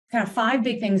kind of five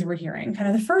big things we're hearing. Kind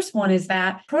of the first one is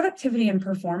that productivity and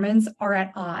performance are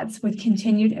at odds with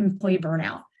continued employee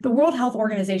burnout. The World Health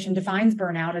Organization defines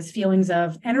burnout as feelings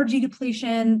of energy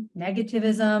depletion,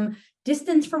 negativism,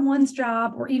 distance from one's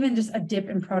job, or even just a dip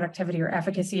in productivity or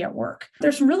efficacy at work.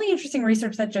 There's some really interesting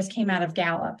research that just came out of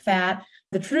Gallup that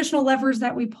the traditional levers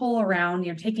that we pull around,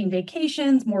 taking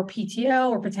vacations, more PTO,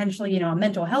 or potentially, a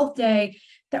mental health day,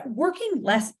 that working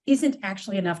less isn't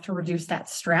actually enough to reduce that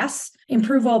stress,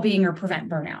 improve well-being, or prevent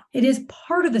burnout. It is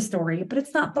part of the story, but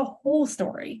it's not the whole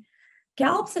story.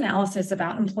 Gallup's analysis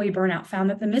about employee burnout found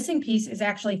that the missing piece is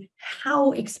actually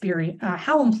how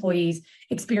employees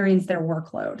experience their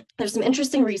workload. There's some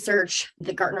interesting research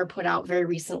that Gartner put out very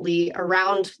recently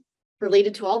around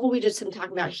related to all what we just been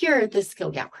talking about here, the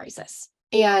skill gap crisis.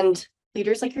 And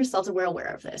leaders like yourselves were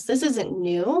aware of this. This isn't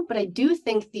new, but I do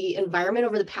think the environment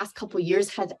over the past couple of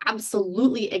years has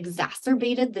absolutely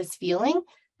exacerbated this feeling.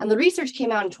 And the research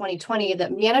came out in 2020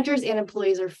 that managers and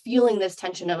employees are feeling this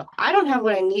tension of, I don't have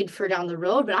what I need for down the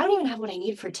road, but I don't even have what I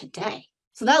need for today.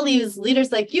 So that leaves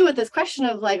leaders like you with this question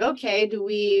of like, okay, do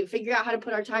we figure out how to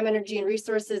put our time, energy, and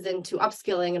resources into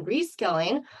upskilling and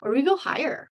reskilling, or we go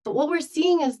higher? But what we're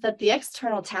seeing is that the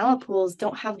external talent pools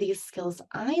don't have these skills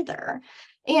either.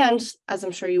 And as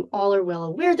I'm sure you all are well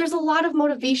aware, there's a lot of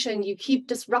motivation. You keep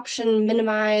disruption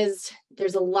minimized.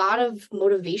 There's a lot of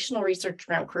motivational research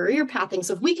around career pathing.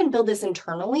 So if we can build this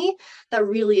internally, that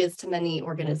really is to many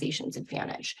organizations'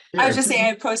 advantage. I was just saying,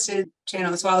 I posted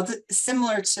channel as well. It's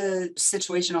similar to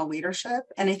situational leadership.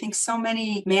 And I think so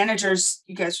many managers,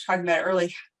 you guys were talking about it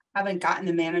early, haven't gotten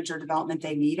the manager development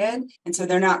they needed. And so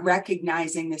they're not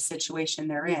recognizing the situation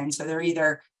they're in. So they're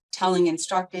either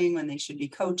instructing when they should be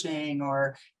coaching,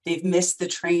 or they've missed the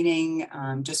training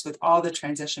just with all the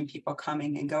transition people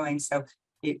coming and going. So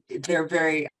they're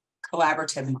very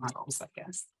collaborative models, I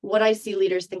guess. What I see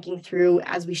leaders thinking through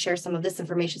as we share some of this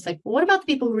information is like, well, what about the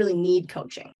people who really need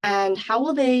coaching? And how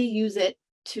will they use it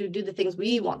to do the things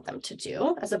we want them to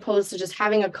do, as opposed to just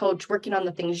having a coach working on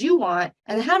the things you want?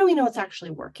 And how do we know it's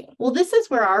actually working? Well, this is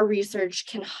where our research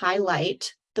can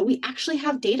highlight that we actually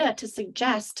have data to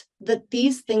suggest that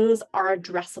these things are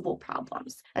addressable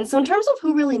problems. And so in terms of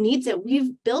who really needs it,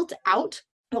 we've built out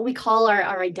what we call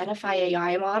our Identify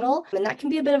AI model. And that can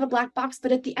be a bit of a black box,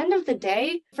 but at the end of the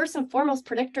day, first and foremost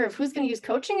predictor of who's going to use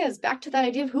coaching is back to that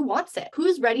idea of who wants it,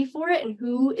 who's ready for it, and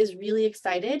who is really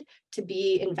excited to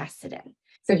be invested in.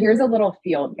 So here's a little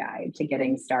field guide to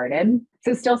getting started.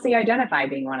 So still see Identify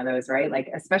being one of those, right? Like,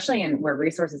 especially in where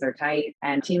resources are tight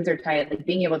and teams are tight, like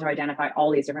being able to identify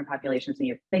all these different populations when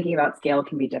you're thinking about scale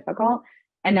can be difficult.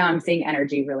 And now I'm seeing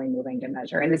energy really moving to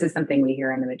measure. And this is something we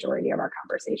hear in the majority of our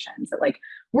conversations, that like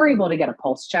we're able to get a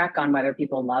pulse check on whether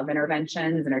people love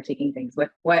interventions and are taking things with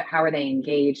how are they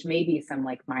engaged, maybe some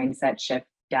like mindset shift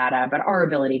data, but our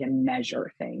ability to measure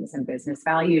things and business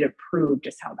value to prove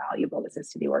just how valuable this is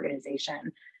to the organization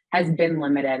has been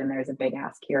limited. And there's a big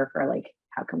ask here for like,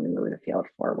 how can we move the field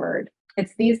forward?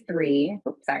 It's these three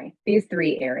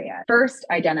areas. First,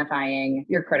 identifying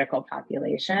your critical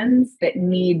populations that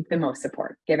need the most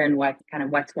support, given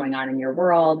what's going on in your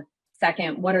world.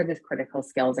 Second, what are the critical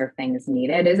skills or things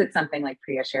needed? Is it something like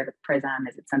Priya shared with Prism?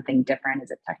 Is it something different?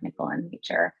 Is it technical in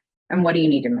nature? And what do you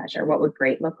need to measure? What would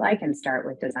great look like? And start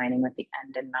with designing with the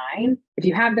end in mind. If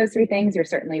you have those three things, you're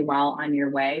certainly well on your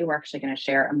way. We're actually going to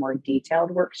share a more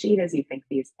detailed worksheet as you think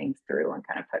these things through and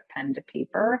kind of put pen to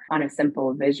paper on a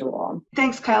simple visual.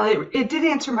 Thanks, Kyle. It did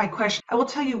answer my question. I will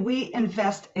tell you, we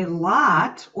invest a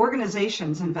lot,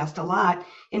 organizations invest a lot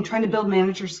in trying to build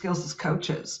manager skills as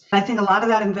coaches. I think a lot of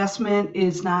that investment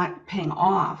is not paying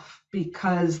off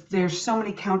because there's so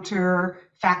many counter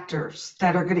factors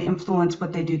that are going to influence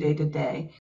what they do day to day.